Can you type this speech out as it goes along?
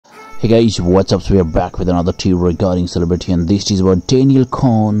Hey guys, what's up? So we are back with another tea regarding celebrity, and this is about Danielle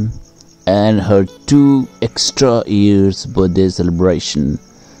Cohn and her 2 extra years birthday celebration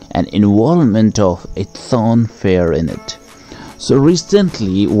and involvement of a Thorn fair in it. So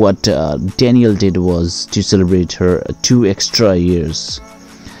recently what Danielle did was to celebrate her 2 extra years,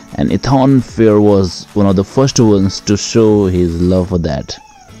 and a Thorn fair was one of the first ones to show his love for that.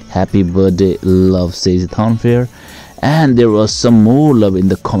 Happy birthday, love, says Thorn fair. And there was some more love in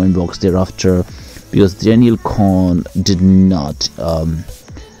the comment box thereafter, because Danielle Cohn did not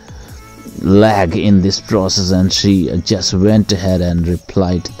lag in this process, and she just went ahead and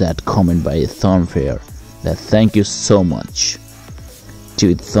replied to that comment by Thornfair that thank you so much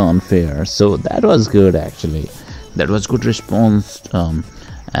to Thornfair. So that was good, actually. That was good response,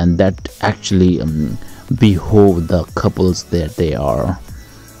 and that actually behoved the couples that they are.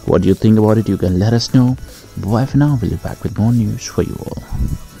 What do you think about it? You can let us know. Bye for now. We'll be back with more news for you all.